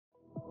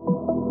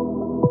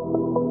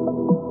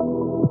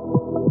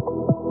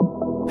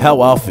How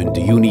often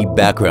do you need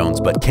backgrounds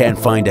but can't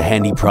find a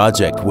handy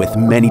project with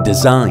many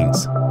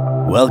designs?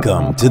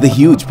 Welcome to the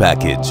Huge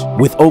Package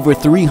with over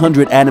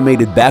 300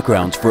 animated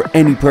backgrounds for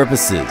any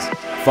purposes.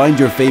 Find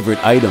your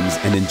favorite items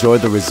and enjoy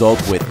the result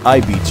with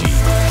iBG.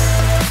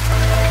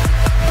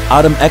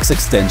 Atom X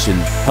extension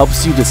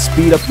helps you to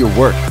speed up your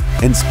work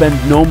and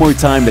spend no more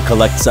time to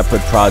collect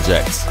separate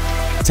projects.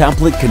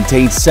 Template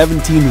contains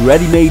 17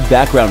 ready-made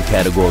background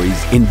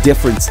categories in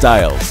different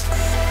styles.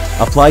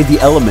 Apply the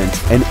element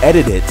and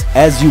edit it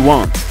as you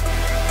want.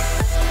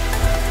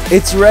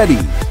 It's ready!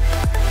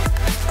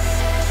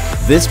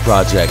 This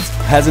project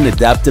has an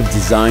adaptive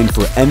design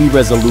for any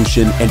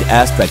resolution and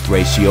aspect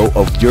ratio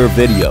of your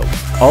video.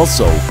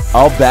 Also,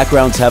 all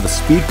backgrounds have a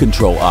speed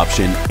control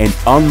option and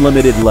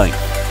unlimited length.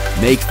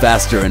 Make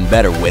faster and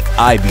better with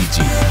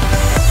iBG.